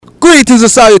Greetings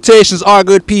and salutations, our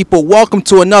good people. Welcome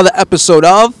to another episode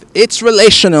of It's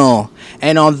Relational.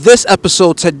 And on this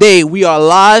episode today, we are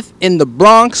live in the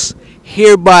Bronx,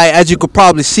 hereby, as you could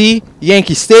probably see,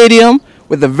 Yankee Stadium,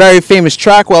 with a very famous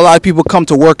track where a lot of people come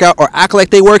to work out or act like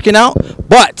they're working out.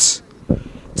 But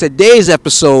today's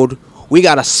episode, we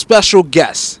got a special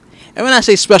guest. And when I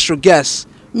say special guest,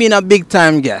 I mean a big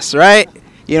time guest, right?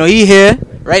 You know, he here,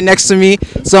 right next to me.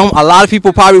 A lot of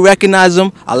people probably recognize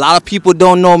him. A lot of people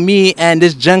don't know me and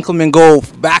this gentleman go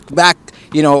back,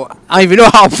 you know, I don't even know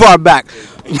how far back.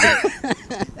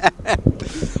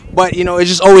 But, you know, it's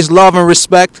just always love and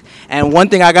respect. And one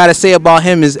thing I got to say about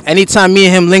him is anytime me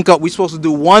and him link up, we're supposed to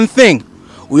do one thing.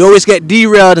 We always get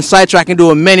derailed and sidetracked and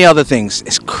doing many other things.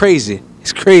 It's crazy.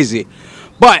 It's crazy.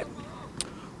 But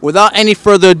without any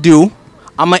further ado,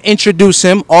 I'm going to introduce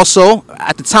him. Also,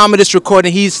 at the time of this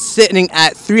recording, he's sitting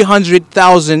at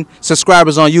 300,000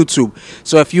 subscribers on YouTube.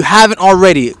 So if you haven't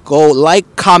already, go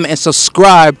like, comment, and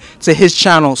subscribe to his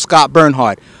channel, Scott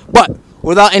Burnhard. But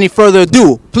without any further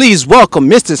ado, please welcome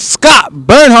Mr. Scott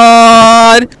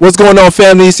Burnhard. What's going on,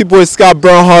 family? It's your boy Scott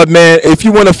Burnhard, man. If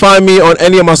you want to find me on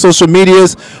any of my social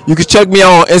medias, you can check me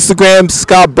out on Instagram,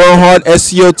 Scott Burnhard,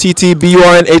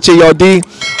 SCOTTBURNHARD.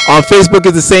 On Facebook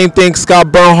is the same thing,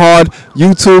 Scott Burnhard.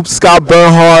 YouTube, Scott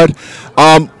Burnhard.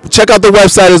 Check out the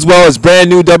website as well. It's brand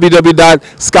new,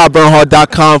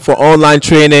 www.scottburnhard.com for online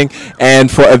training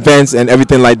and for events and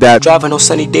everything like that. Driving on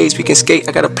sunny days, we can skate.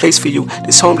 I got a place for you.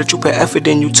 This home that you put effort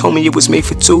in. You told me it was made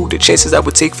for two. The chances I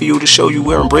would take for you to show you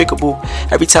we're unbreakable.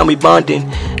 Every time we bonding,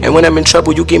 and when I'm in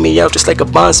trouble, you get me out just like a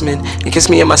bondsman and kiss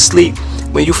me in my sleep.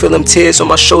 When you feel them tears on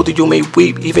my shoulder, you may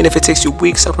weep. Even if it takes you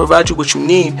weeks, I'll provide you what you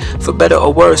need, for better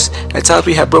or worse. At times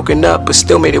we have broken up, but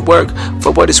still made it work.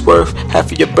 For what it's worth,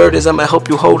 half of your burdens, I'ma help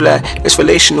you hold that. It's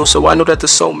relational, so I know that the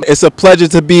soul. It's a pleasure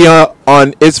to be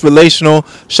on It's Relational.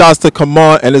 Shouts to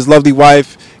Kamar and his lovely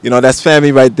wife. You know, that's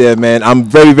family right there, man. I'm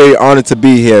very, very honored to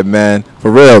be here, man. For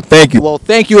real. Thank you. Well,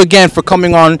 thank you again for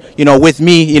coming on, you know, with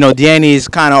me. You know, Deanne is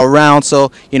kind of around,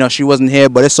 so, you know, she wasn't here,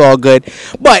 but it's all good.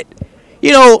 But,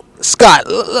 you know, Scott,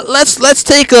 let's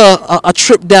take a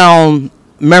trip down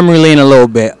memory lane a little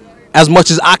bit. As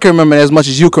much as I can remember, as much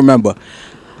as you can remember.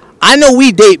 I know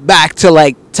we date back to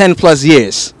like 10 plus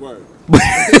years. Word. But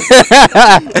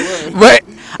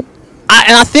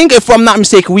I think if I'm not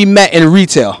mistaken, we met in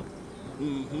retail.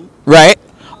 Mm-hmm. Right?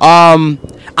 I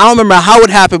don't remember how it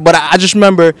happened, but I just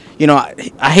remember, you know,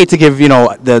 I hate to give, you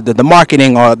know, the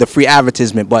marketing or the free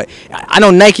advertisement, but I know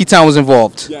Nike Town was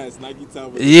involved. Yes, Nike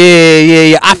Town was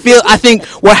Yeah. I think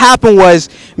what happened was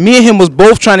me and him was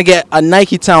both trying to get a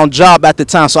Nike Town job at the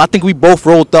time, so I think we both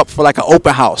rolled up for like an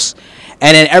open house.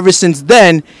 And then ever since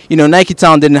then, you know, Nike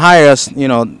Town didn't hire us. You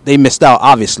know, they missed out,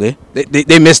 obviously.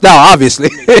 They missed out, obviously.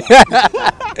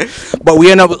 But we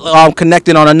ended up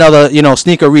connecting on another, you know,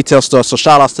 sneaker retail store. So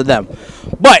shout outs to them.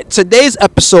 But today's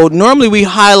episode, normally we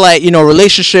highlight, you know,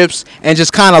 relationships and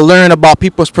just kind of learn about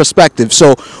people's perspective.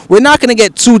 So we're not going to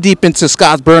get too deep into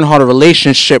Scott Burnhard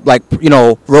relationship, like, you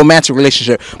know, romantic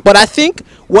relationship. But I think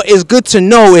what is good to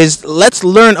know is let's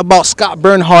learn about Scott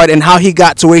Burnhard and how he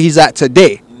got to where he's at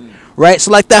today. Right?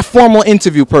 So like that formal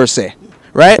interview per se,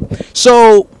 right?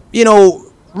 So, you know,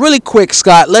 really quick,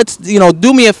 Scott, let's, you know,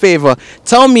 do me a favor.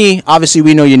 Tell me, obviously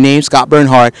we know your name, Scott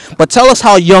Burnhard, but tell us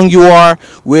how young you are,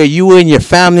 where you and your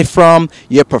family from,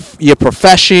 your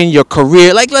profession, your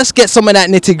career. Like, let's get some of that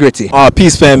nitty gritty.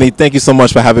 Peace, family. Thank you so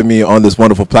much for having me on this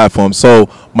wonderful platform. So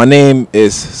my name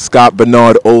is Scott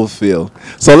Bernard Oldfield.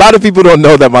 So a lot of people don't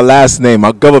know that my last name,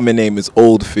 my government name is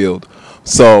Oldfield.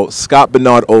 So, Scott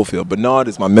Bernard Oldfield. Bernard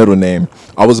is my middle name.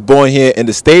 I was born here in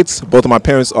the States. Both of my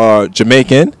parents are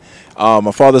Jamaican.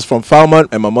 My father's from Falmouth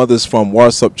and my mother's from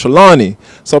Warsop, Trelawney.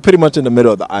 So, pretty much in the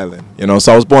middle of the island, you know.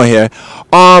 So, I was born here.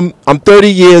 I'm 30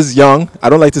 years young. I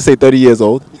don't like to say 30 years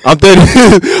old. I'm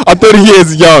 30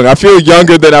 years young. I feel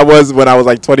younger than I was when I was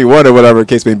like 21 or whatever the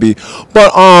case may be.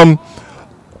 But,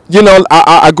 you know,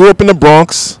 I grew up in the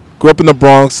Bronx.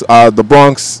 The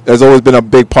Bronx has always been a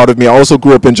big part of me. I also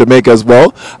grew up in Jamaica as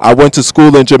well. I went to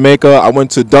school in Jamaica. I went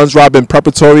to Duns Robin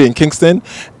Preparatory in Kingston.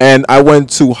 And I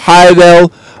went to Hydel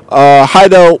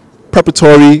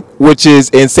Preparatory, which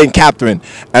is in St. Catherine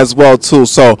as well, too.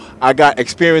 So I got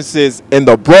experiences in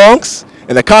the Bronx,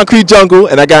 in the concrete jungle,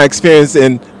 and I got experience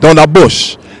in Donna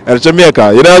Bush at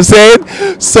Jamaica. You know what I'm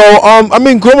saying? So, I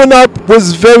mean, growing up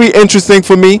was very interesting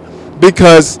for me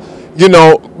because, you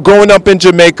know, growing up in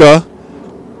Jamaica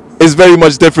is very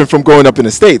much different from growing up in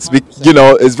the States. You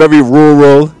know, it's very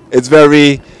rural. It's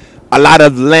very a lot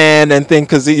of land and things,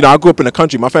 because I grew up in the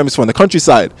country. My family's from the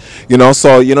countryside,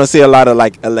 so you don't see a lot of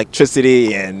like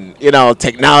electricity and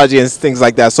technology and things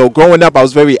like that. So growing up, I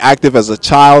was very active as a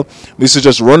child. We used to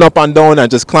just run up and down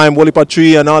and just climb woolly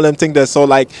tree and all them things there. So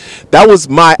like that was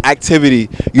my activity,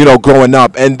 growing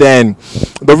up. And then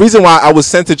the reason why I was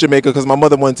sent to Jamaica, because my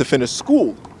mother wanted to finish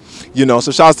school.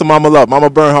 So shout out to Mama Love, Mama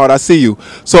Burnhard, I see you.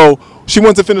 So she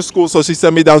wanted to finish school, so she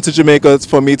sent me down to Jamaica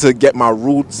for me to get my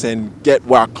roots and get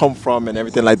where I come from and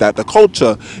everything like that, the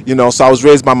culture, So I was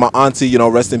raised by my auntie,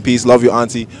 rest in peace, love you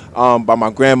auntie, by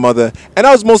my grandmother. And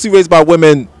I was mostly raised by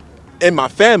women in my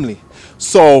family.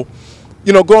 So,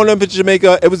 growing up in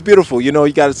Jamaica, it was beautiful.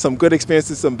 You got some good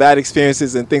experiences, some bad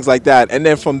experiences and things like that. And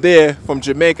then from there, from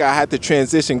Jamaica, I had to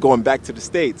transition going back to the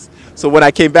States. So when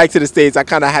I came back to the States, I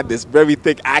kind of had this very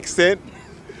thick accent,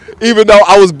 even though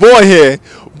I was born here.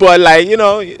 But like,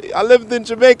 I lived in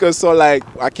Jamaica. So like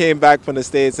I came back from the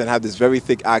States and had this very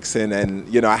thick accent,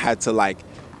 and, I had to like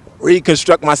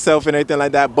reconstruct myself and everything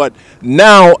like that. But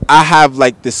now I have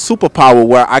like this superpower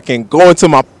where I can go into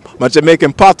my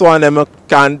Jamaican patois and then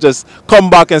can just come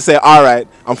back and say, all right,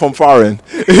 I'm from foreign.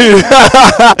 You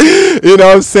know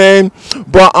what I'm saying?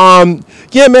 But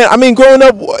yeah, man, I mean, growing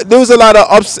up, there was a lot of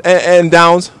ups and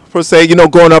downs, per se,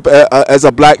 growing up as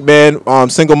a black man,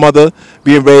 single mother,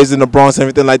 being raised in the Bronx and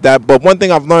everything like that. But one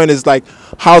thing I've learned is like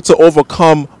how to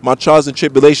overcome my trials and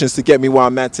tribulations to get me where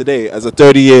I'm at today as a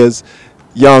 30 years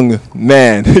young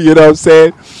man. You know what I'm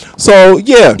saying? So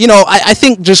yeah, I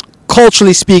think just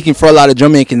culturally speaking, for a lot of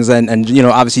Jamaicans and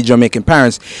obviously Jamaican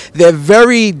parents, they're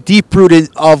very deep rooted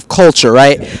of culture,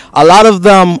 right? A lot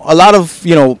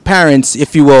of parents,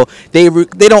 if you will, they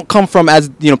don't come from, as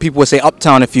people would say,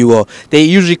 uptown, if you will. They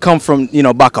usually come from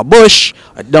back a bush,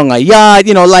 down a yard,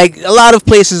 like a lot of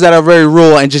places that are very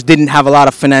rural and just didn't have a lot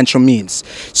of financial means.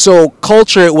 So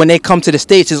culture, when they come to the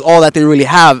States, is all that they really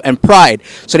have, and pride.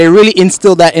 So they really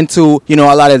instill that into a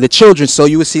lot of the children. So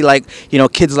you would see like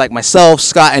kids like myself,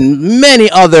 Scott, and many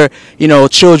other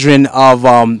children of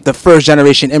the first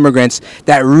generation immigrants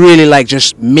that really like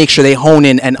just make sure they hone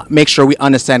in and make sure we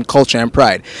understand culture and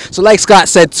pride. So like Scott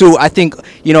said too, I think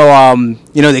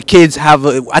the kids have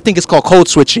I think it's called code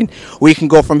switching, where you can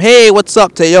go from hey what's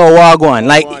up to yo wagwan,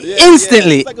 like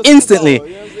instantly.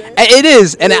 It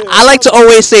is, and I like to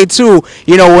always say too,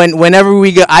 whenever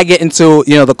I get into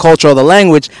the culture or the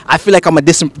language, I feel like I'm a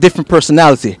different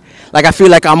personality. Like I feel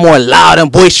like I'm more loud and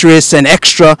boisterous and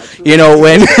extra,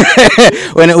 when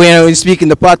when speaking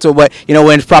the Pato. But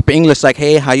when it's proper English, like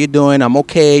hey, how you doing? I'm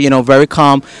okay, very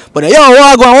calm. But yo,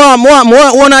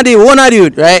 what I do,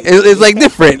 right? It's like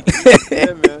different.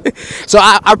 Yeah, man. So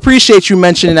I appreciate you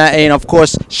mentioning that, and of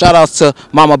course, shout outs to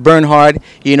Mama Burnhard,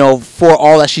 for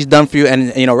all that she's done for you,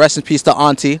 and rest in peace to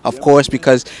Auntie, of course,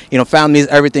 because family is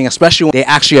everything, especially when they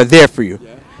actually are there for you.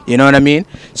 You know what I mean?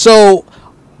 So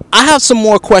I have some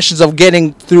more questions of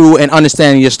getting through and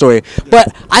understanding your story,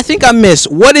 but I think I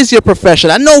missed, what is your profession?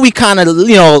 I know we kind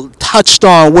of, touched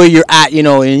on where you're at, in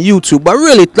YouTube, but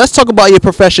really, let's talk about your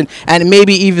profession and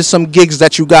maybe even some gigs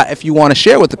that you got if you want to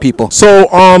share with the people. So,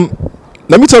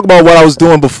 let me talk about what I was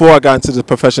doing before I got into the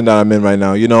profession that I'm in right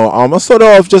now. I started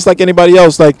off just like anybody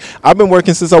else. Like, I've been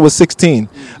working since I was 16.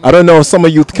 I don't know if some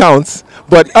of youth counts,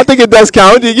 but I think it does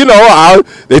count.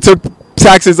 They took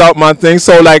taxes out my thing.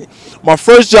 So, like, my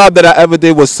first job that I ever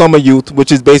did was summer youth,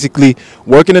 which is basically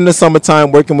working in the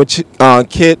summertime, working with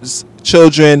kids,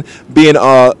 children, being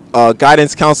a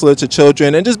guidance counselor to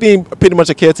children, and just being pretty much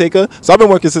a caretaker. So I've been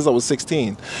working since I was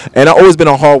 16. And I've always been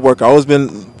a hard worker. I've always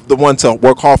been the one to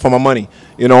work hard for my money,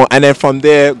 and then from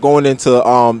there going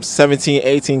into 17,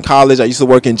 18 college, I used to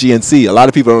work in GNC. A lot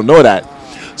of people don't know that.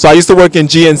 So I used to work in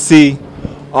GNC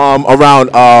around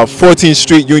 14th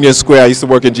Street, Union Square. I used to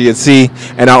work in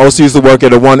GNC, and I also used to work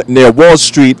at the one near Wall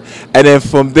Street. And then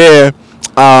from there,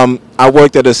 I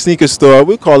worked at a sneaker store.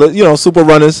 We call it, Super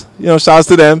Runners. Shouts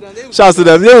to them. Shouts to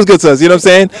them. It was good to us. You know what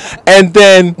I'm saying? And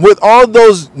then with all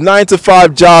those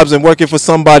 9-to-5 jobs and working for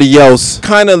somebody else,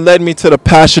 kind of led me to the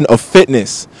passion of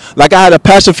fitness. Like I had a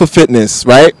passion for fitness,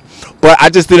 right? But I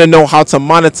just didn't know how to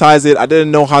monetize it. I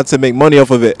didn't know how to make money off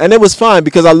of it. And it was fine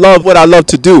because I love what I love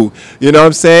to do. You know what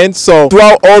I'm saying? So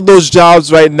throughout all those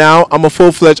jobs right now, I'm a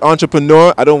full-fledged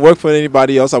entrepreneur. I don't work for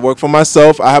anybody else. I work for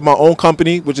myself. I have my own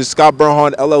company, which is Scott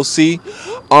Burnhard LLC.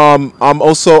 I'm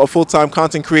also a full-time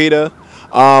content creator,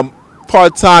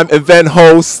 part-time event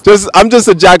host. I'm just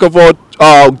a jack of all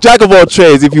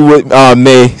trades, if you would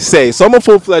may say. So I'm a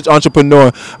full-fledged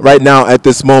entrepreneur right now at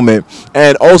this moment.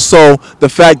 And also the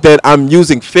fact that I'm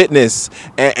using fitness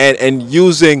and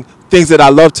using things that I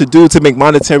love to do to make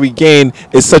monetary gain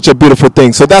is such a beautiful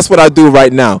thing. So that's what I do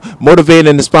right now, motivating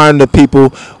and inspiring the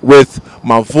people with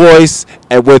my voice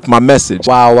and with my message.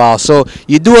 Wow. So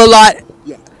you do a lot.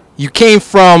 You came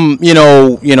from, I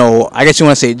guess you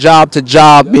want to say job to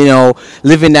job,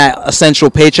 living that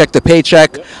essential paycheck to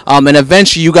paycheck. And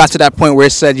eventually you got to that point where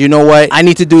it said, you know what, I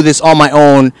need to do this on my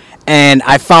own. And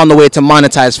I found a way to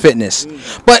monetize fitness.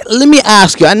 But let me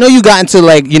ask you, I know you got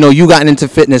into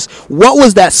fitness. What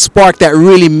was that spark that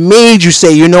really made you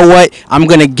say, you know what, I'm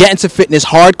going to get into fitness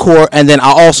hardcore, and then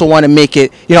I also want to make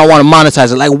it, I want to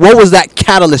monetize it. Like, what was that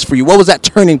catalyst for you? What was that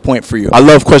turning point for you? I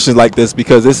love questions like this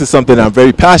because this is something I'm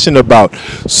very passionate about.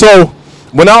 So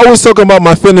when I always talk about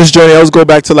my fitness journey, I always go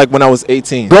back to like when I was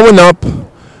 18. Growing up,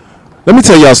 let me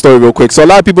tell y'all a story real quick. So a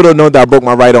lot of people don't know that I broke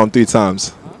my right arm 3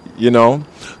 times,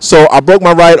 So I broke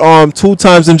my right arm 2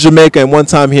 times in Jamaica and 1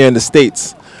 time here in the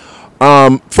States.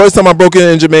 First time I broke it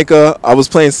in Jamaica, I was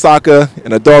playing soccer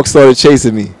and a dog started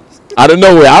chasing me out of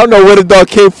nowhere. I don't know where the dog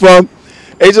came from.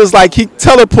 It's just like he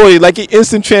teleported, like he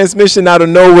instant transmission out of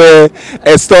nowhere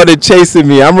and started chasing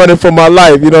me. I'm running for my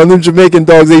life. Them Jamaican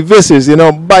dogs, they vicious,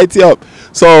 bite you up.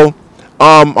 So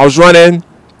I was running,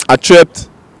 I tripped,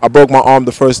 I broke my arm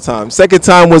the first time. Second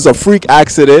time was a freak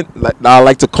accident, like I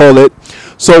like to call it.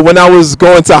 So when I was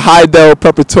going to Hydel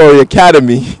Preparatory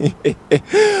Academy,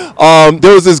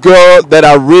 there was this girl that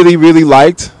I really, really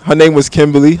liked. Her name was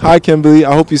Kimberly. Hi, Kimberly.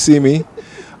 I hope you see me.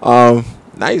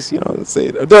 Nice, let's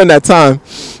say during that time.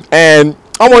 And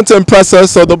I wanted to impress her.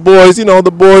 So the boys,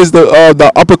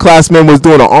 the upperclassmen was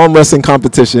doing an arm wrestling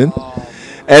competition.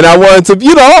 And I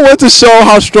wanted to show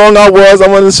how strong I was. I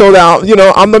wanted to show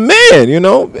that, I'm the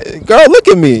man, Girl, look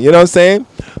at me, you know what I'm saying?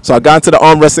 So I got into the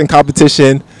arm wrestling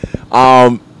competition.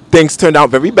 Things turned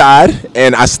out very bad,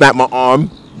 and I snapped my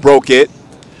arm, broke it.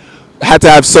 Had to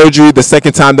have surgery the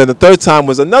second time. Then the third time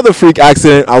was another freak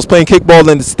accident. I was playing kickball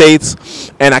in the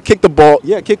States, and I kicked the ball.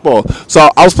 Yeah, kickball. So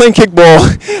I was playing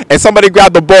kickball, and somebody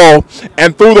grabbed the ball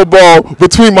and threw the ball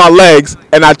between my legs,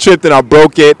 and I tripped and I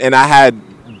broke it, and I had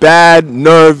bad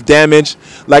nerve damage.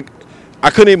 Like, I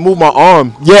couldn't move my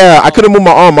arm. Yeah, I couldn't move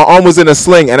my arm. My arm was in a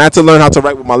sling, and I had to learn how to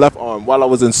write with my left arm while I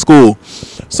was in school.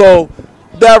 So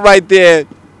that right there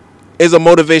is a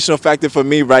motivational factor for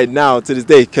me right now to this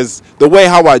day, because the way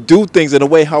how I do things and the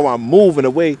way how I move and the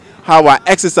way how I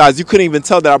exercise, you couldn't even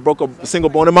tell that I broke a single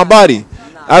bone in my body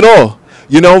at all.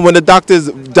 When the doctor's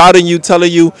doubting you,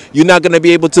 telling you you're not going to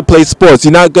be able to play sports,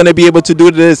 you're not going to be able to do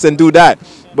this and do that.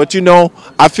 But,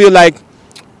 I feel like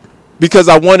because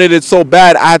I wanted it so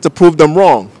bad, I had to prove them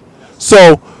wrong.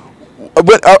 So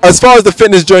as far as the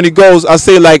fitness journey goes, I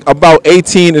say like about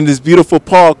 18 in this beautiful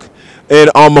park in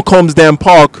Macombs Dam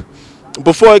Park.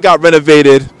 Before it got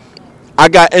renovated, I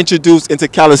got introduced into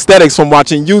calisthenics from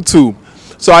watching YouTube.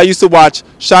 So I used to watch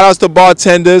shout-outs to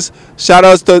bartenders,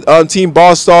 shout-outs to Team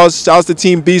Bar Stars, shout-outs to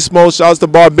Team Beast Mode, shout-outs to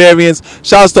Barbarians,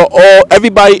 shout-outs to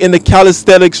everybody in the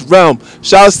calisthenics realm.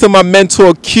 Shout-outs to my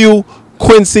mentor, Q,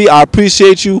 Quincy. I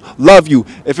appreciate you, love you.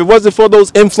 If it wasn't for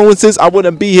those influences, I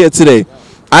wouldn't be here today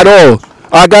at all.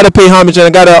 I got to pay homage and I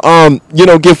got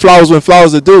to, give flowers when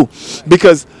flowers are due.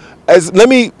 Because let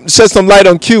me shed some light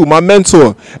on Q, my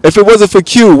mentor. If it wasn't for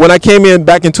Q, when I came in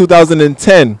back in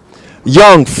 2010,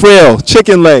 young, frail,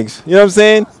 chicken legs, you know what I'm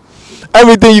saying?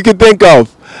 Everything you can think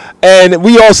of. And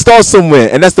we all start somewhere,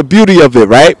 and that's the beauty of it,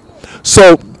 right?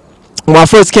 So when I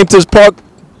first came to this park,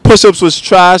 push-ups was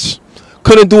trash.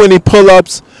 Couldn't do any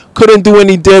pull-ups, couldn't do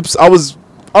any dips. I was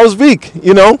weak,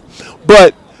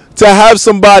 But to have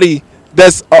somebody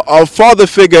that's a father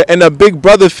figure and a big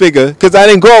brother figure, because I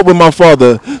didn't grow up with my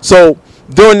father. So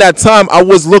during that time, I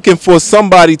was looking for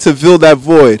somebody to fill that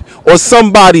void, or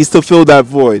somebody's to fill that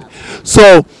void.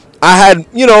 So I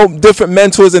had, different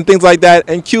mentors and things like that.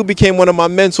 And Q became one of my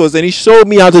mentors, and he showed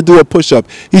me how to do a push-up.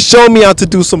 He showed me how to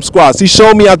do some squats. He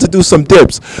showed me how to do some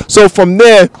dips. So from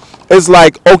there, it's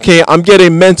like, okay, I'm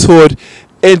getting mentored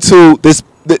into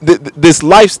this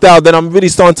lifestyle that I'm really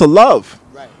starting to love.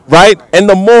 Right? And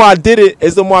the more I did it,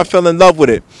 is the more I fell in love with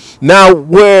it. Now,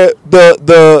 where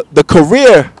the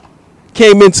career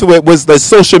came into it was the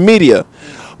social media.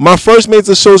 My first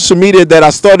major social media that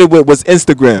I started with was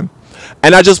Instagram.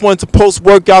 And I just wanted to post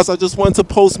workouts. I just wanted to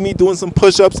post me doing some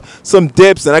push-ups, some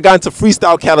dips. And I got into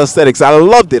freestyle calisthenics. I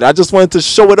loved it. I just wanted to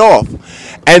show it off.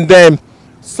 And then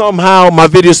somehow my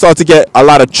videos started to get a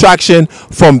lot of traction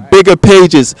from bigger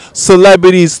pages.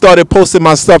 Celebrities started posting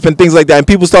my stuff and things like that. And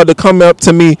people started to come up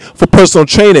to me for personal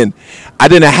training. I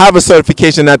didn't have a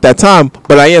certification at that time,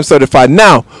 but I am certified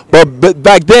now. But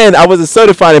back then, I wasn't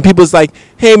certified. And people was like,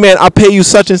 hey, man, I'll pay you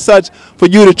such and such for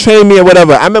you to train me or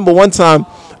whatever. I remember one time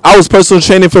I was personal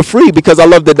training for free because I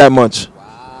loved it that much.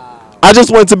 I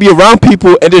just wanted to be around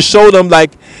people and just show them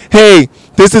like, hey,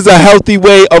 this is a healthy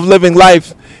way of living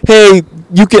life. Hey,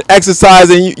 you can exercise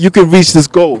and you can reach this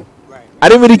goal. I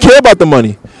didn't really care about the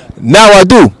money. Now I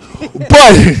do.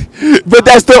 But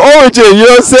that's the origin, you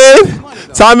know what I'm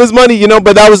saying? Time is money,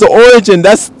 but that was the origin.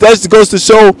 That goes to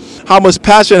show how much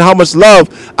passion, how much love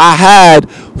I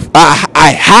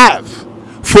have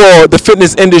for the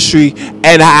fitness industry,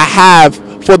 and I have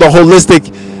for the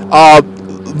holistic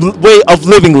way of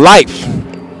living life.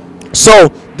 So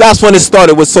that's when it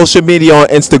started with social media on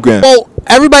Instagram. Well,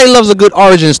 everybody loves a good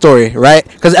origin story, right?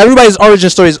 Because everybody's origin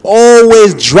story is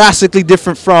always drastically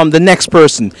different from the next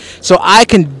person. So I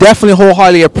can definitely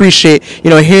wholeheartedly appreciate,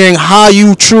 hearing how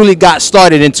you truly got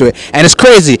started into it. And it's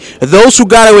crazy. Those who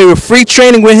got away with free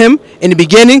training with him in the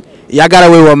beginning, y'all got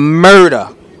away with murder.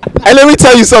 And let me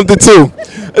tell you something too.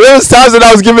 There was times that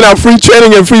I was giving out free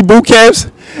training and free boot camps,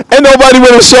 and nobody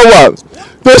would show up.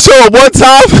 They'll show up one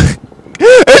time.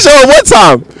 They show up one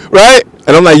time, right?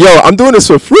 And I'm like, yo, I'm doing this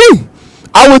for free.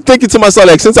 I was thinking to myself,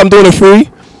 like, since I'm doing it free,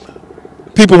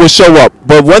 people will show up.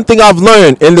 But one thing I've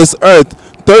learned in this earth,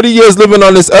 30 years living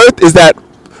on this earth, is that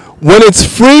when it's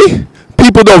free,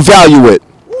 people don't value it.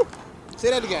 Say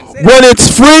that again. When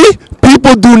it's free,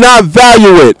 people do not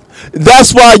value it.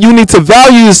 That's why you need to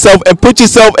value yourself and put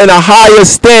yourself in a higher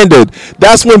standard.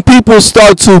 That's when people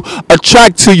start to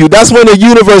attract to you. That's when the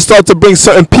universe starts to bring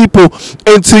certain people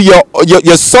into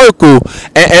your circle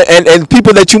and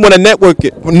people that you want to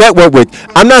network with.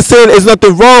 I'm not saying there's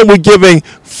nothing wrong with giving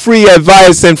free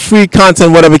advice and free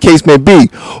content, whatever case may be.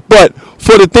 But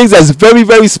for the things that's very,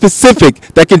 very specific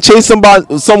that can change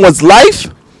someone's life,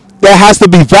 there has to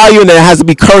be value and there has to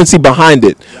be currency behind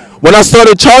it. When I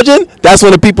started charging, that's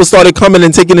when the people started coming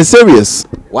and taking it serious.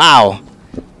 Wow.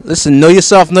 Listen, know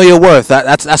yourself, know your worth.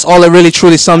 That's all it really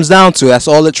truly sums down to. That's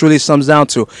all it truly sums down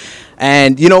to.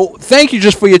 And, thank you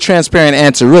just for your transparent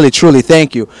answer. Really, truly,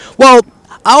 thank you. Well,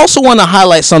 I also want to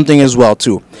highlight something as well,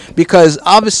 too. Because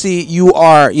obviously you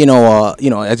are,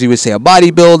 as you would say, a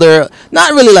bodybuilder.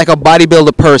 Not really like a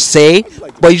bodybuilder per se,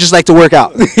 but you just like to work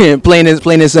out. plain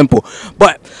and simple.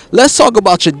 But let's talk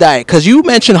about your diet, because you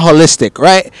mentioned holistic,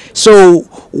 right? So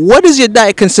what does your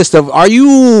diet consist of? Are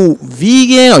you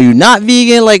vegan? Are you not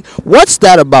vegan? Like, what's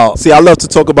that about? See, I love to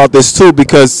talk about this too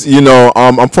because,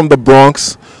 I'm from the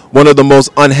Bronx, one of the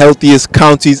most unhealthiest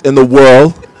counties in the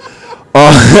world.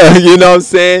 You know what I'm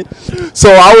saying? So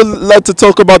I would love to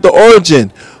talk about the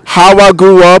origin, how I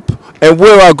grew up and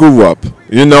where I grew up,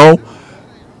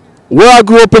 Where I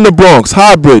grew up in the Bronx,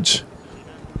 Highbridge,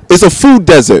 it's a food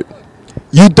desert.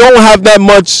 You don't have that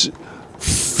much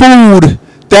food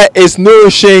that is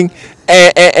nourishing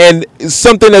and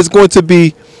something that's going to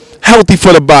be healthy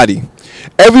for the body.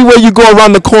 Everywhere you go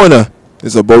around the corner,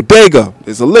 there's a bodega,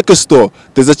 there's a liquor store,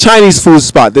 there's a Chinese food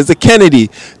spot, there's a Kennedy,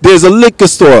 there's a liquor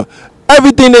store.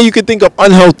 Everything that you can think of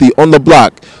unhealthy on the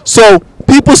block. So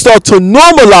people start to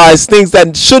normalize things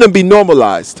that shouldn't be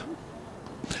normalized.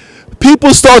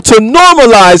 People start to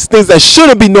normalize things that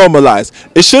shouldn't be normalized.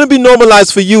 It shouldn't be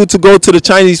normalized for you to go to the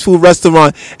Chinese food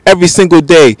restaurant every single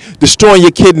day, destroying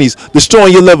your kidneys,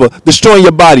 destroying your liver, destroying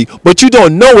your body. But you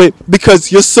don't know it because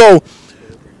you're so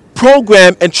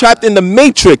programmed and trapped in the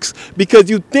matrix because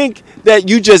you think that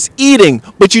you're just eating,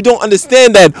 but you don't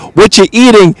understand that what you're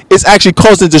eating is actually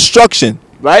causing destruction,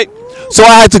 right? So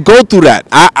I had to go through that.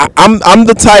 I'm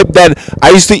the type that I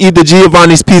used to eat the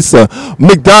Giovanni's pizza,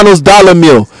 McDonald's dollar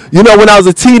meal, when I was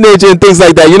a teenager and things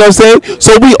like that, you know what I'm saying?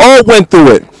 So we all went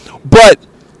through it. But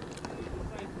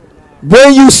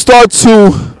when you start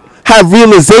to have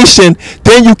realization,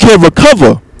 then you can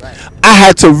recover. I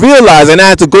had to realize and I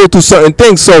had to go through certain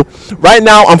things. So right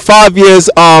now I'm 5 years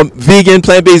vegan,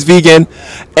 plant-based vegan,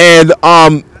 and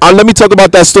let me talk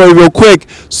about that story real quick.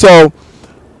 So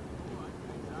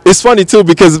it's funny too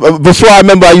because before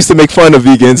I used to make fun of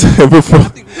vegans.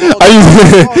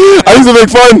 I used to make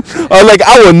fun like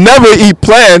I will never eat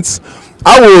plants.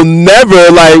 I will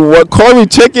never call me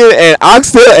chicken and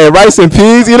oxtail and rice and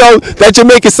peas, that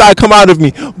Jamaican side come out of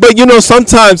me. But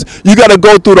sometimes you got to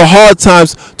go through the hard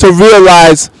times to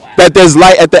realize that there's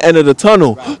light at the end of the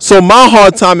tunnel. So my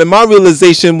hard time and my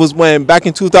realization was when back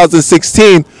in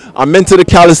 2016, I'm into the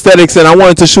calisthenics and I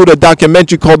wanted to shoot a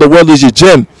documentary called The World Is Your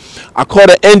Gym. I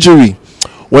caught an injury.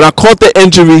 When I caught the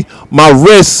injury, my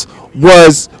wrist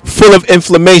was full of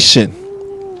inflammation.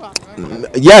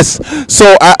 Yes,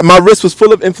 so my wrist was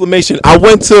full of inflammation. I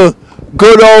went to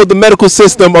good old the medical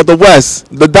system of the West,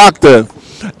 the doctor.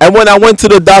 And when I went to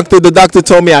the doctor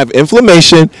told me I have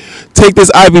inflammation. Take this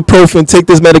ibuprofen, take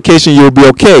this medication, you'll be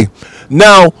okay.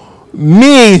 Now,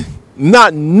 me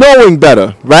not knowing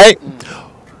better, right?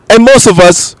 And most of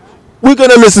us, we're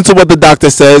gonna listen to what the doctor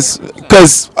says,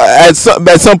 because at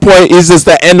some point it's just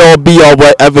the end all be all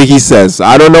whatever he says.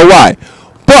 I don't know why,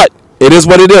 but it is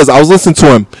what it is. I was listening to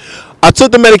him. I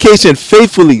took the medication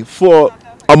faithfully for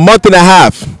a month and a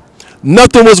half.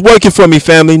 Nothing was working for me,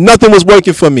 family. Nothing was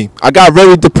working for me. I got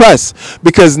very depressed,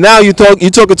 because now you're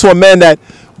talking to a man that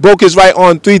broke his right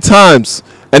arm 3 times,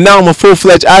 and now I'm a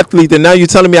full-fledged athlete, and now you're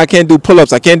telling me I can't do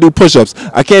pull-ups, I can't do push-ups,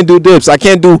 I can't do dips, I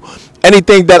can't do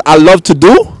anything that I love to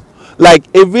do. Like,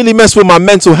 it really messed with my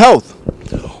mental health.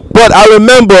 But I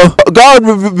remember God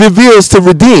reveals to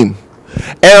redeem.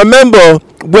 And I remember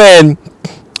when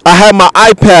I had my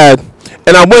iPad,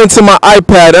 and I went into my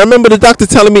iPad, I remember the doctor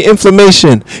telling me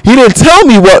inflammation. He didn't tell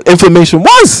me what inflammation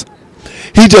was.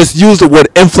 He just used the word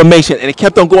inflammation, and it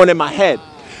kept on going in my head.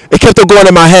 It kept on going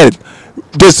in my head.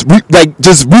 Just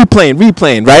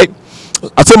replaying, right?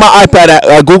 I took my iPad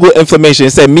at Google inflammation.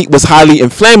 It said meat was highly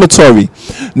inflammatory.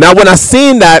 Now, when I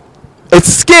seen that, it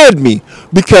scared me,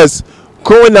 because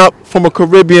growing up from a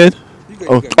Caribbean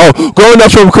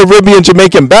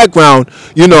Jamaican background,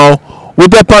 you know, we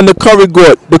dip on the curry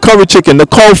goat, the curry chicken, the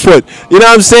cold foot. You know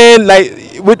what I'm saying? Like,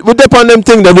 we dip on them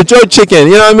things, the jerk chicken.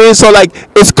 You know what I mean? So, like,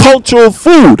 it's cultural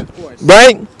food,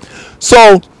 right?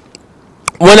 So,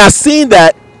 when I seen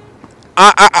that,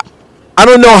 I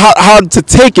don't know how to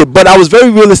take it, but I was very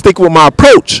realistic with my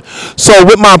approach. So,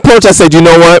 with my approach, I said, you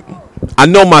know what? I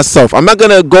know myself. I'm not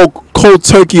going to go cold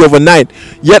turkey overnight,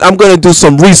 yet I'm going to do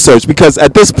some research, because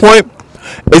at this point,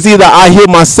 it's either I heal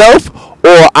myself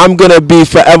or I'm going to be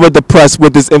forever depressed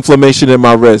with this inflammation in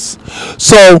my wrist.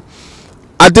 So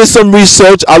I did some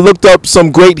research. I looked up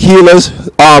some great healers.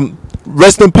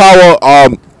 Rest in power,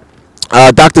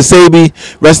 Dr. Sabi.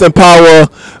 Rest in power,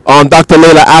 Dr.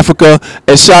 Layla Africa.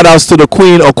 And shout outs to the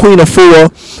Queen of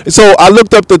Fua. So I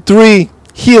looked up the 3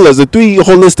 healers, the 3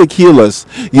 holistic healers,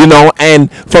 you know, and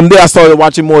from there I started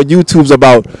watching more YouTubes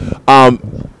about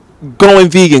going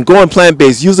vegan, going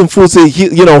plant-based, using food to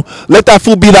heal, you know, let that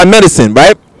food be that medicine,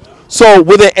 right? So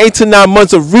within 8 to 9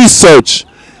 months of research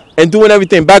and doing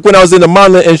everything, back when I was in the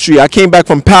modeling industry, I came back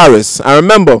from Paris. I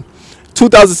remember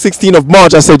 2016 of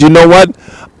March, I said, you know what,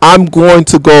 I'm going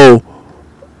to go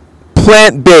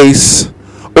plant-based,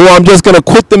 or I'm just going to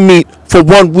quit the meat for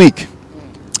 1 week.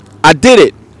 I did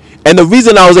it. And the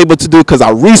reason I was able to do it, because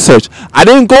I researched. I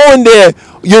didn't go in there,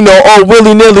 you know, all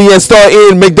willy-nilly and start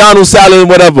eating McDonald's salad and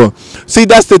whatever. See,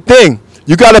 that's the thing.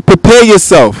 You got to prepare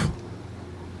yourself.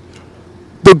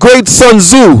 The great Sun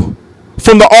Tzu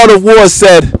from The Art of War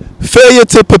said, failure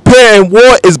to prepare in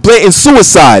war is blatant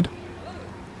suicide.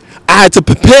 I had to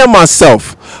prepare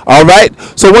myself. All right.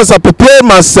 So once I prepared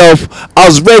myself, I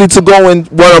was ready to go in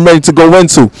what I'm ready to go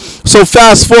into. So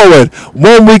fast forward,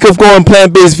 1 week of going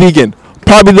plant-based vegan.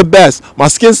 Probably the best. My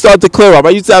skin started to clear up. I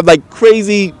used to have like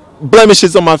crazy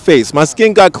blemishes on my face. My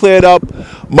skin got cleared up.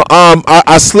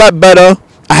 I slept better.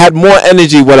 I had more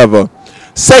energy, whatever.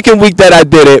 Second week that I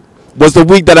did it was the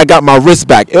week that I got my wrist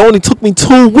back. It only took me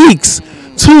 2 weeks.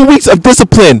 2 weeks of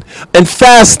discipline and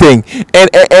fasting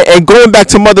and going back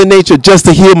to Mother Nature just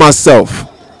to heal myself.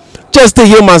 Just to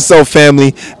heal myself,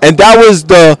 family. And that was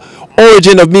the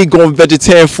origin of me going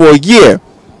vegetarian for a year.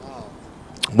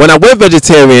 When I went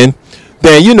vegetarian,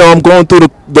 then, you know, I'm going through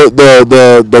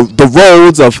the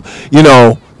roads of, you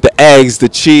know, the eggs, the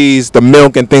cheese, the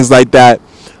milk, and things like that.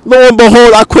 Lo and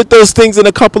behold, I quit those things in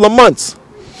a couple of months.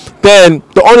 Then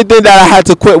the only thing that I had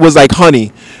to quit was like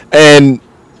honey, and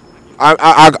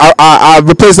I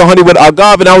replaced the honey with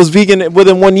agave, and I was vegan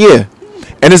within 1 year.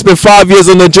 And it's been 5 years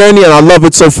on the journey, and I love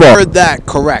it so far. Heard that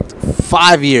correct.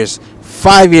 5 years.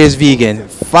 5 years vegan.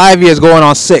 5 years going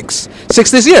on 6.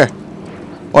 6 this year?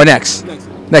 Or next?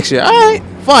 Next year. All right,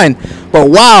 fine. But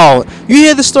wow, you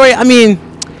hear the story? I mean,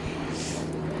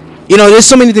 you know, there's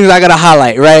so many things I gotta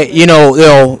highlight, right? You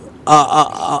know,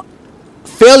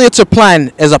 failure to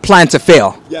plan is a plan to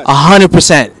fail.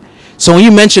 100%. So when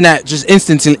you mention that, just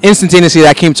instantaneously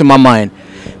that came to my mind.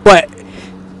 But,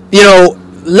 you know,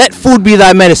 let food be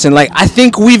thy medicine. Like, I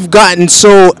think we've gotten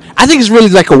so, I think it's really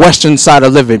like a Western side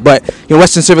of living, but, you know,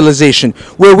 Western civilization,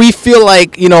 where we feel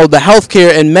like, you know, the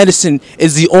healthcare and medicine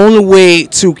is the only way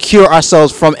to cure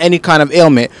ourselves from any kind of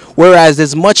ailment, whereas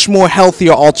there's much more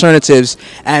healthier alternatives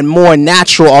and more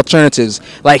natural alternatives.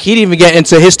 Like, he didn't even get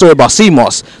into his story about sea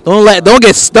moss. Don't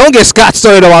get Scott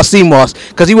started about sea moss,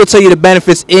 because he will tell you the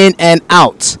benefits in and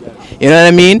out. You know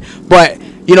what I mean? But,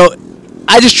 you know,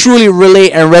 I just truly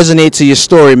relate and resonate to your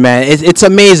story, man. It's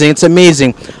amazing. It's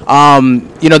amazing.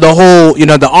 You know, the whole, you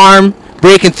know, the arm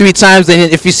breaking 3 times,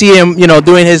 and if you see him, you know,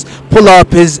 doing his pull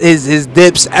up, his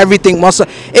dips, everything, muscle,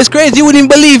 it's crazy. You wouldn't even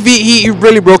believe he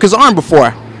really broke his arm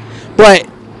before. But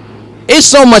It's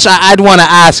so much I'd want to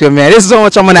ask him, man. There's so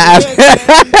much I'm gonna ask.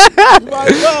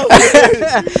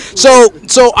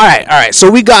 So all right.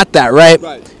 So we got that right.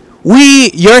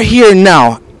 You're here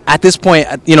now at this point.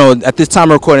 At this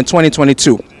time of recording,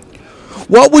 2022.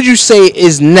 What would you say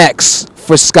is next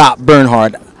for Scott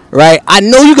Burnhard? Right. I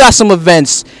know you got some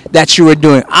events that you were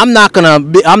doing. I'm not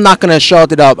gonna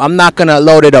shout it up. I'm not gonna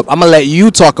load it up. I'm gonna let you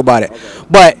talk about it. Okay.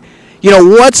 But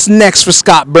what's next for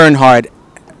Scott Burnhard?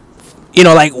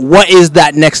 Like what is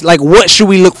that next? Like what should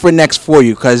we look for next for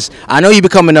you? Because I know you're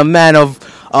becoming a man of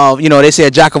they say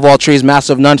a jack of all trades,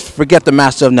 master of none. Forget the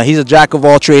master of none. He's a jack of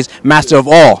all trades, master of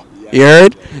all. You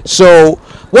heard? So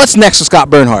what's next for Scott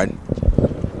Burnhard?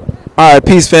 All right,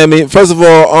 peace, family. First of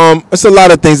all, it's a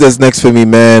lot of things that's next for me,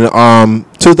 man.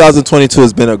 2022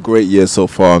 has been a great year so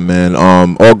far, man.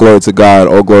 All glory to God,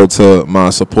 all glory to my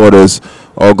supporters,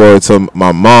 all glory to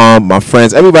my mom, my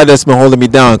friends, everybody that's been holding me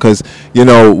down, because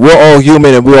we're all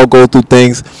human and we all go through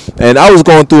things. And I was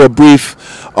going through a brief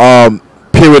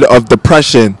period of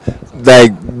depression that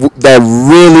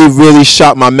really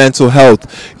shot my mental health,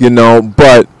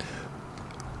 but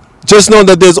just know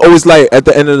that there's always light at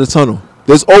the end of the tunnel.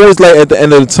 There's always light at the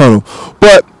end of the tunnel.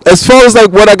 But as far as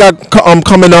like what I got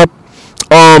coming up,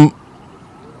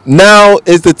 now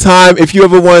is the time. If you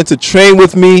ever wanted to train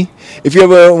with me, if you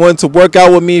ever wanted to work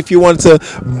out with me, if you wanted to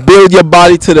build your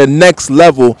body to the next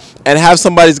level and have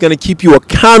somebody who's going to keep you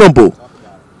accountable,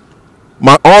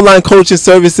 my online coaching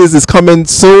services is coming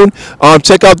soon.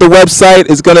 Check out the website.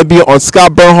 It's going to be on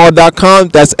scottburnhard.com.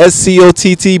 That's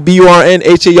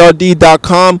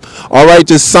SCOTTBURNHARD.com. All right,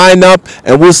 just sign up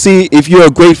and we'll see if you're a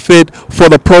great fit for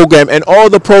the program. And all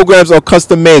the programs are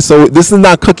custom made. So this is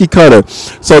not cookie cutter.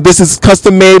 So this is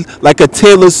custom made like a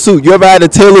tailored suit. You ever had a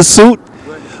tailored suit?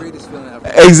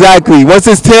 Exactly. Once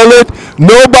it's tailored,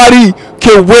 nobody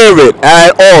can wear it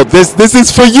at all. This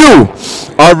is for you.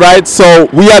 All right. So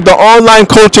we have the online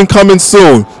coaching coming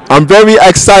soon. I'm very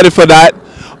excited for that.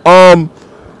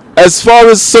 As far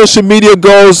as social media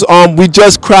goes, we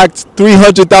just cracked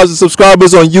 300,000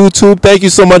 subscribers on YouTube. Thank you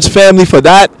so much, family, for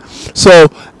that. So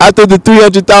after the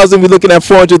 300,000, we're looking at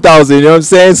 400,000. You know what I'm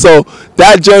saying? So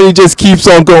that journey just keeps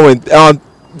on going.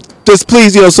 Just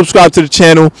please, subscribe to the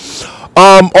channel.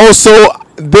 Also,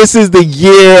 this is the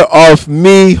year of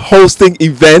me hosting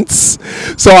events.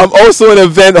 So I'm also an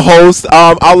event host.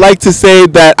 I'd like to say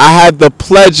that I had the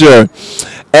pleasure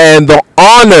and the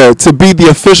honor to be the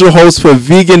official host for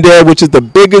Vegan Day, which is the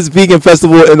biggest vegan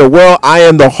festival in the world. I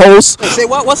am the host. Hey, say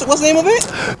what? What's the name of it?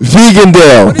 Vegan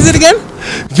Day. What is it again?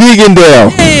 Vegan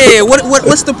Day. Yeah.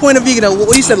 What's the point of Vegan Day?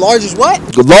 What you said? Largest what?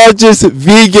 The largest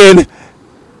vegan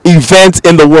event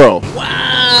in the world.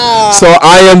 Wow. So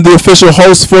I am the official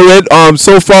host for it.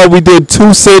 So far we did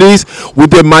 2 cities. We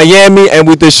did Miami and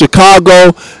we did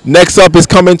Chicago. Next up is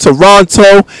coming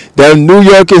Toronto, then New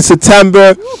York in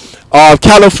September,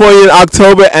 California in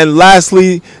October, and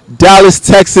lastly Dallas,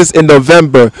 Texas in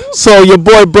November. So your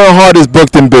boy Burnhard is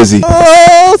booked and busy.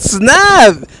 Oh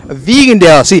snap! Vegan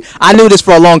Day. See, I knew this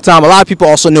for a long time. A lot of people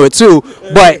also knew it too,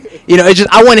 but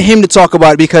I wanted him to talk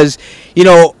about it because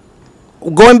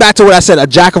going back to what I said, a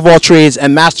jack of all trades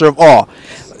and master of all.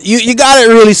 You gotta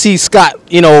really see Scott,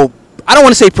 I don't want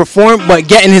to say perform, but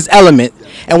get in his element.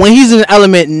 And when he's in an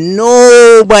element,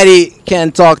 nobody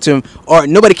can talk to him or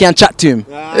nobody can chat to him.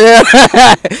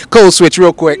 Code switch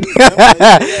real quick.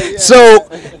 So,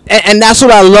 and that's what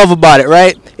I love about it,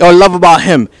 right? Or love about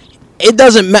him. It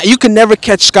doesn't matter. You can never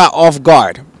catch Scott off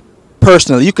guard.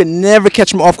 Personally, you can never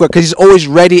catch him off guard because he's always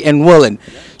ready and willing.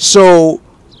 So,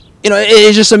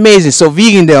 it's just amazing. So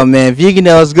Vegan man, Vegan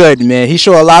is good, man. He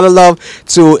showed a lot of love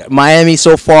to Miami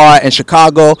so far and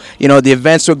Chicago. The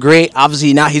events were great.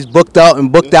 Obviously now he's booked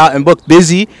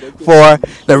busy for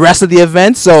the rest of the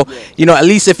events. So at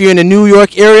least if you're in the New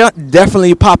York area,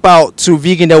 definitely pop out to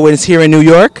Vegan when it's here in New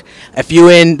York. If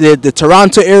you're in the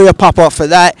Toronto area, pop out for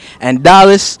that, and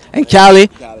Dallas and Cali,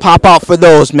 pop out for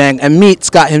those, man, and meet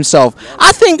Scott himself.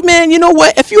 I think, man, you know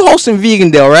what? If you hosting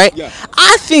Vegan right? Yeah.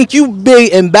 I think you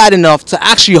big and bad enough to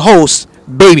actually host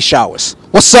baby showers.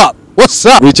 What's up?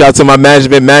 Reach out to my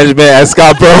management at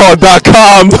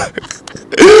scottburnhard.com.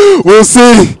 We'll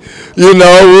see.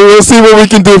 We'll see what we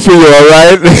can do for you, all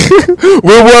right?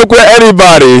 We'll work with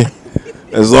anybody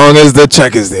as long as the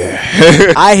check is there.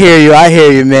 I hear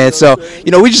you, man. So,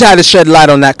 we just had to shed light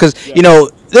on that because,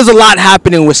 there's a lot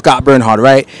happening with Scott Burnhard,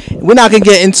 right? We're not going to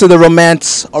get into the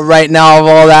romance right now of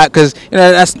all that because,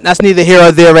 that's neither here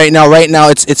or there right now. Right now,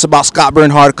 it's about Scott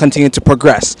Burnhard continuing to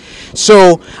progress.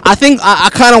 So I think I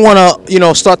kind of want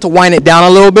to, start to wind it down a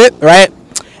little bit, right?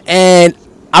 And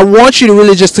I want you to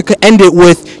really just to end it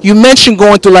with, you mentioned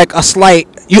going through like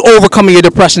you overcoming your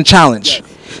depression challenge.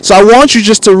 So I want you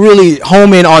just to really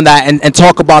home in on that and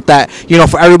talk about that,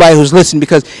 for everybody who's listening,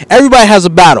 because everybody has a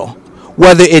battle,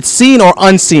 whether it's seen or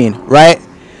unseen, right?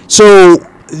 So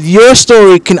your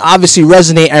story can obviously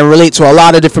resonate and relate to a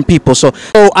lot of different people. So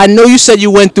I know you said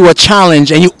you went through a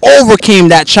challenge and you overcame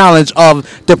that challenge of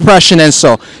depression and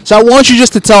so I want you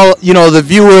just to tell, the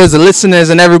viewers, the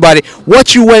listeners, and everybody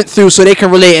what you went through so they can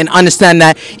relate and understand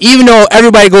that even though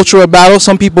everybody goes through a battle,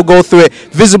 some people go through it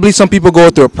visibly, some people go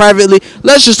through it privately.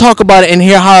 Let's just talk about it and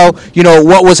hear how,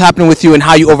 what was happening with you and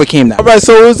how you overcame that. All right,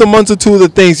 so it was a multitude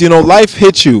of things. Life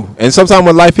hits you, and sometimes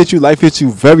when life hits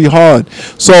you very hard.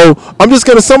 So I'm just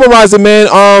gonna summarize it, man.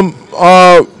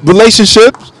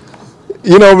 Relationships,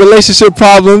 relationship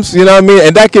problems, you know what I mean,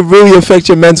 and that can really affect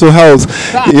your mental health.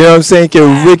 You know what I'm saying?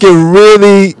 It can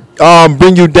really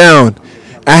bring you down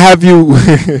and have you.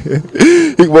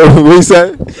 What you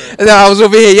said? And then I was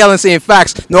over here yelling, saying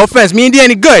facts. No offense, me and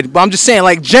Danny good, but I'm just saying,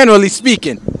 like, generally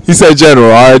speaking. He said general,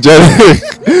 all right,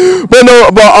 general.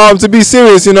 but to be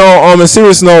serious, on a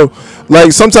serious note,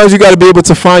 like sometimes you got to be able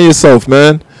to find yourself,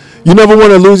 man. You never want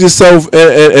to lose yourself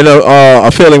in a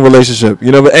failing relationship,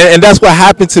 and that's what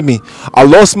happened to me. I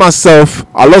lost myself,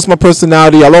 I lost my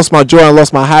personality, I lost my joy, I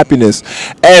lost my happiness.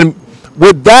 And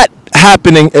with that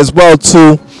happening as well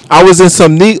too, I was in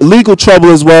some legal trouble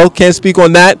as well. Can't speak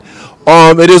on that.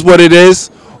 It is what it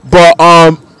is. But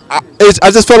I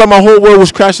just felt like my whole world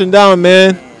was crashing down,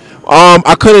 man.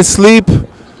 I couldn't sleep,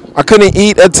 I couldn't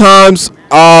eat at times.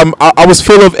 I was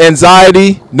full of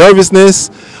anxiety, nervousness,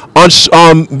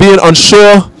 being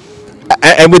unsure,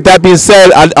 and with that being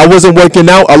said, I wasn't working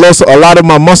out. I lost a lot of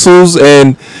my muscles,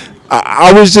 and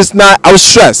I was just not. I was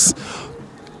stressed,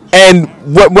 and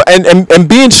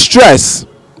being stressed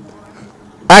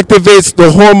activates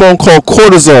the hormone called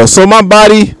cortisol. So my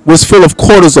body was full of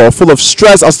cortisol, full of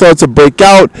stress. I started to break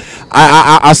out.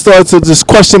 I started to just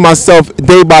question myself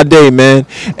day by day, man.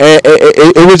 And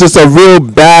it was just a real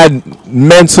bad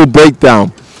mental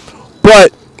breakdown.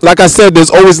 But like I said,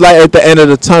 there's always light at the end of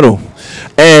the tunnel.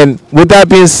 And with that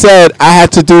being said, I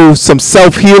had to do some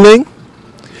self-healing.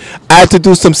 I had to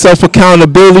do some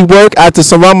self-accountability work. I had to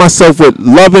surround myself with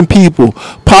loving people,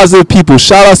 positive people.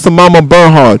 Shout outs to Mama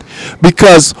Burnhard.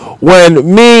 Because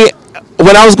when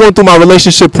I was going through my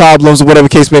relationship problems or whatever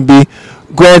case may be,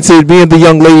 granted, me and the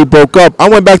young lady broke up, I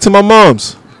went back to my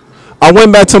mom's. I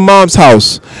went back to mom's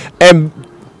house. And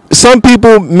some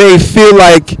people may feel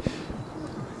like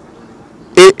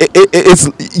it's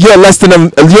you're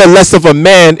less of a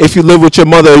man if you live with your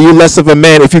mother, or you're less of a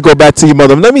man if you go back to your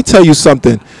mother. Let me tell you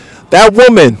something. That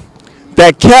woman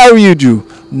that carried you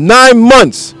 9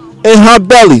 months in her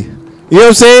belly, you know what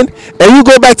I'm saying? And you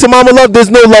go back to Mama Love, there's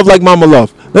no love like Mama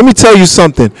Love. Let me tell you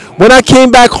something. When I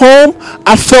came back home,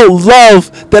 I felt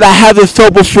love that I haven't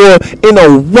felt before in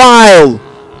a while.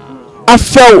 I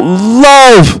felt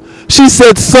love. She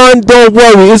said, son, don't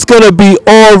worry. It's going to be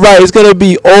all right. It's going to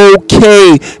be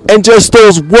okay. And just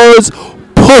those words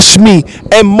pushed me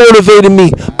and motivated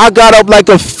me. I got up like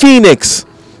a phoenix.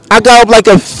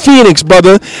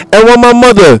 Brother. And when my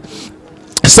mother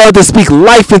started to speak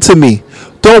life into me,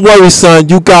 don't worry, son.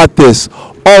 You got this.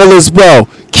 All is well.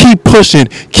 Keep pushing.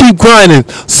 Keep grinding.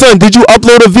 Son, did you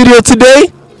upload a video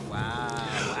today?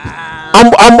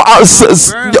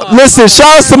 Listen,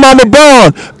 shout out to Mama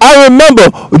Bond. I remember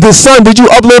the son. Did you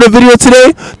upload a video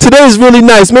today? Today is really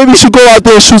nice. Maybe you should go out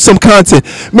there and shoot some content.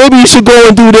 Maybe you should go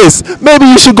and do this. Maybe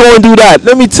you should go and do that.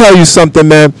 Let me tell you something,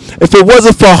 man. If it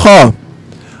wasn't for her,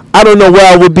 I don't know where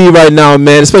I would be right now,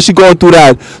 man, especially going through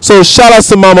that. So shout out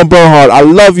to Mama Bernhard. I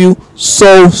love you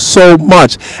so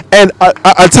much. And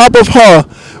on top of her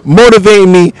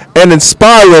motivating me and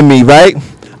inspiring me, right,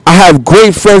 I have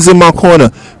great friends in my corner.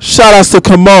 Shout outs to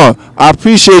Kamar. I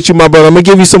appreciate you, my brother. I'm going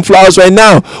to give you some flowers right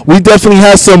now. We definitely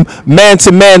had some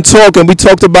man-to-man talk, and we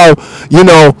talked about,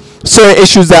 certain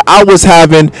issues that I was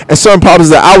having and certain problems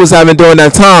that I was having during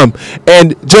that time.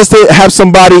 And just to have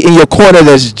somebody in your corner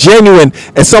that's genuine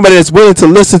and somebody that's willing to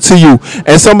listen to you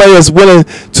and somebody that's willing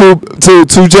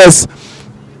to just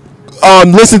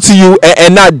listen to you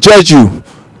and not judge you.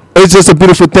 It's just a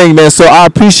beautiful thing, man. So I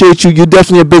appreciate you. You're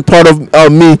definitely a big part of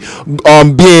me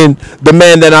being the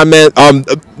man that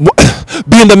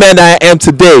being the man that I am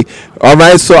today. All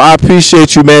right, so I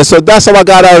appreciate you, man. So that's how I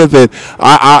got out of it.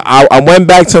 I went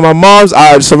back to my mom's.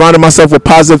 I surrounded myself with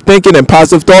positive thinking and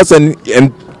positive thoughts, and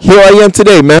here I am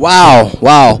today, man. Wow.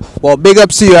 Well, big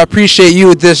ups to you. I appreciate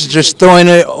you just throwing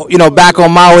it, back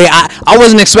on my way. I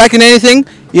wasn't expecting anything.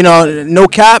 No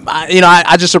cap.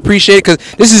 I just appreciate it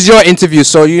because this is your interview.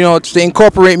 So, to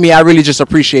incorporate me, I really just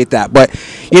appreciate that. But,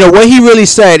 what he really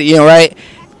said, right,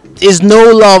 is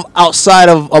no love outside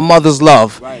of a mother's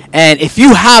love. Right. And if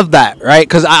you have that, right,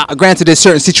 because granted there's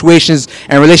certain situations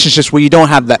and relationships where you don't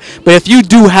have that, but if you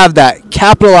do have that,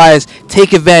 capitalize,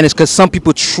 take advantage, because some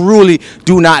people truly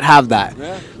do not have that.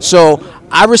 Yeah. So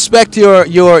I respect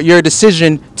your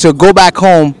decision to go back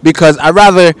home, because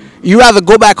you rather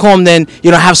go back home than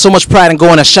have so much pride and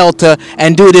go in a shelter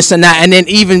and do this and that, and then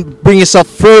even bring yourself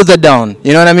further down.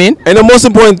 You know what I mean? And the most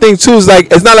important thing too is, like,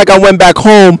 it's not like I went back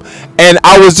home and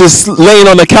I was just laying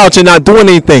on the couch and not doing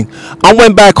anything. I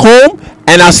went back home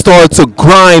and I started to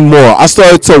grind more. I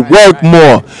started to work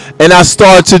more, and I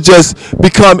started to just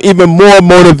become even more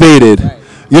motivated.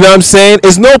 You know what I'm saying?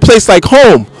 It's no place like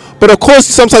home. But of course,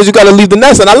 sometimes you got to leave the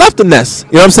nest, and I left the nest.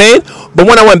 You know what I'm saying? But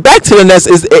when I went back to the nest,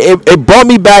 it brought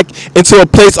me back into a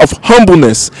place of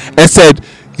humbleness and said,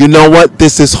 you know what?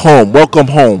 This is home. Welcome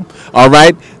home. All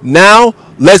right? Now,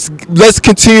 let's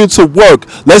continue to work.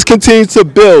 Let's continue to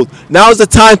build. Now is the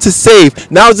time to save.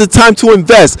 Now is the time to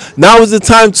invest. Now is the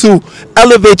time to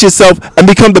elevate yourself and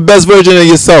become the best version of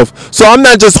yourself. So I'm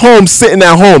not just home, sitting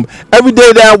at home. Every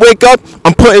day that I wake up,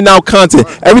 I'm putting out content.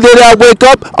 Every day that I wake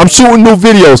up, I'm shooting new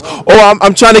videos, or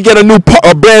I'm trying to get a new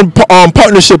brand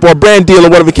partnership or brand deal, or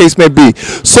whatever the case may be.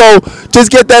 So just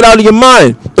get that out of your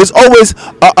mind. It's always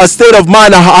a state of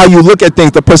mind of how you look at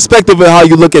things, the perspective of how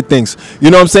you look at things. You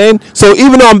know what I'm saying? So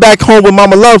even though I'm back home with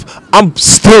Mama Love, I'm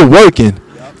still working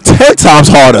 10 times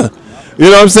harder. You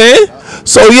know what I'm saying?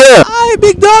 So yeah. All right,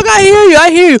 big dog, I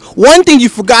hear you. One thing you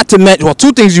forgot to mention, well,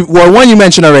 two things one you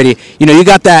mentioned already. You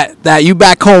got that you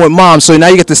back home with mom, so now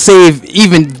you get to save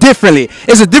even differently.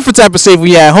 It's a different type of save when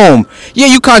you're at home. Yeah,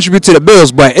 you contribute to the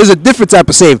bills, but it's a different type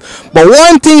of save. But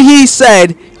one thing he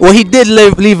said, well, he did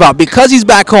leave out, because he's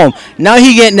back home. Now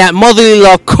he getting that motherly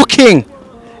love cooking.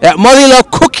 So I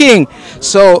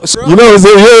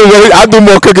do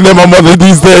more cooking than my mother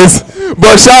these days.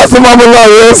 But shout out to Mama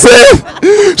Love, you know what I'm saying?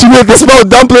 She made the smoked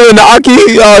dumpling and the aki.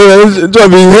 Enjoy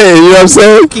me here, you know what I'm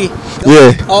saying?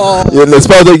 Yeah. Yeah, the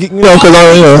smoked,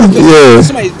 yeah.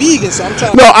 Somebody's vegan, so I'm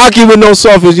trying. No, aki with no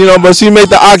sausage, but she made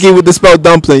the aki with the smoked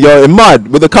dumpling, in mud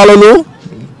with the kalaloo.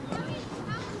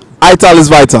 Ital is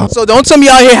vital. So don't tell me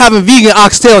out here having vegan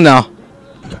oxtail now.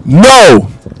 No.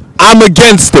 I'm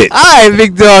against it. All right,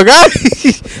 big dog.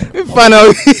 We find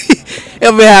out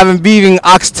he'll be having beefing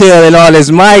oxtail and all this.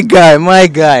 My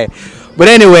guy. But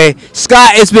anyway,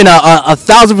 Scott, it's been a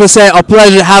 1,000% a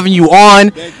pleasure having you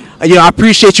on. I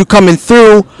appreciate you coming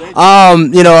through.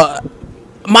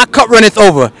 My cup runneth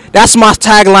over. That's my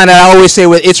tagline that I always say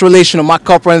with It's Relational. My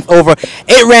cup runneth over.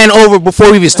 It ran over before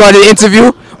we even started the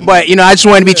interview. But, I just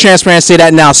wanted to be transparent and say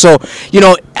that now. So,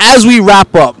 as we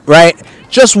wrap up, right,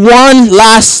 just one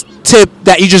last tip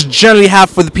that you just generally have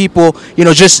for the people,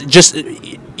 just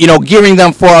gearing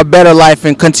them for a better life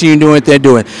and continue doing what they're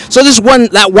doing. So just one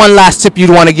last tip you'd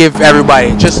want to give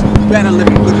everybody, just better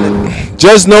living, good living.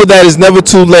 Just know that it's never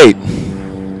too late.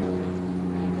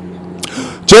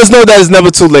 Just know that it's never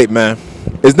too late, man.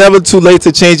 It's never too late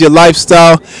to change your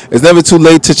lifestyle. It's never too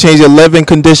late to change your living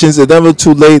conditions. It's never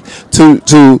too late to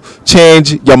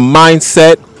change your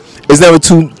mindset. It's never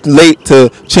too late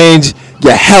to change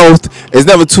your health. It's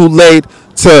never too late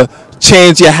to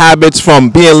change your habits from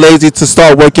being lazy to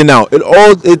start working out.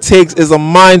 All it takes is a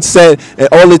mindset, and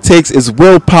all it takes is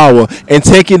willpower and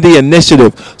taking the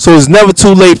initiative. So it's never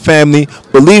too late, family.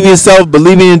 Believe in yourself,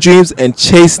 believe in your dreams, and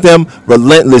chase them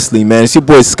relentlessly, man. It's your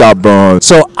boy Scott Burnhard.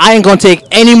 So I ain't gonna take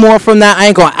any more from that. I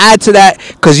ain't gonna add to that,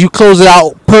 because you close it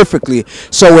out perfectly.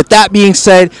 So with that being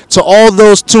said, to all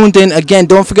those tuned in, again,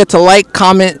 don't forget to like,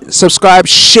 comment, subscribe,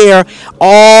 share,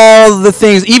 all the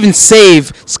things, even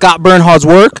save Scott Burnhard's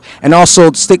work, and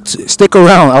also stick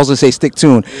around. I was gonna say stick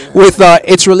tuned with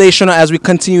It's Relational as we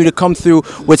continue to come through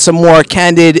with some more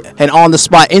candid and on the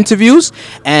spot interviews.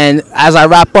 And as I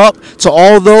wrap up, to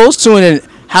all those tuning in,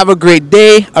 have a great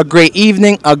day, a great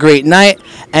evening, a great night,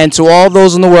 and to all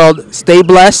those in the world, stay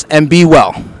blessed and be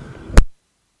well.